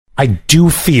I do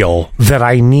feel that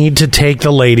I need to take the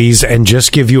ladies and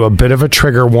just give you a bit of a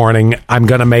trigger warning. I'm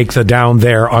going to make the down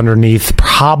there underneath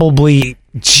probably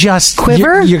just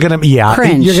quiver. You're gonna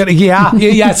cringe. You're gonna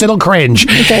yes, it'll cringe.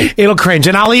 Okay. It'll cringe,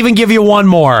 and I'll even give you one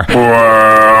more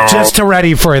just to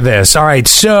ready for this. All right,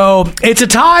 so it's a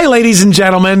tie, ladies and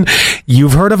gentlemen.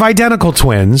 You've heard of identical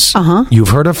twins. You've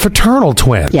heard of fraternal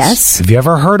twins. Yes. Have you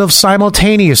ever heard of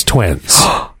simultaneous twins?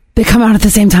 They come out at the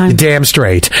same time. Damn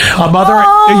straight. A mother.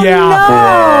 Oh,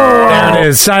 No. There it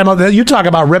is. You talk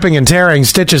about ripping and tearing,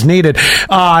 stitches needed. It's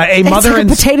like a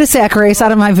potato sack race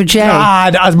out of my vajay.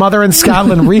 God, a mother in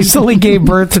Scotland recently gave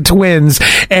birth to twins,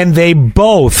 and they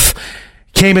both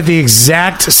came at the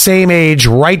exact same age,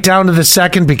 right down to the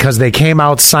second, because they came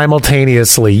out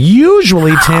simultaneously.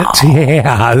 Usually,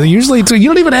 usually you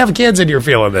don't even have kids and you're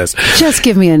feeling this. Just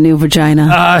give me a new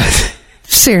vagina.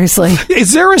 Seriously.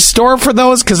 Is there a store for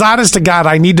those? Because honest to God,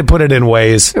 I need to put it in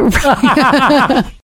Waze.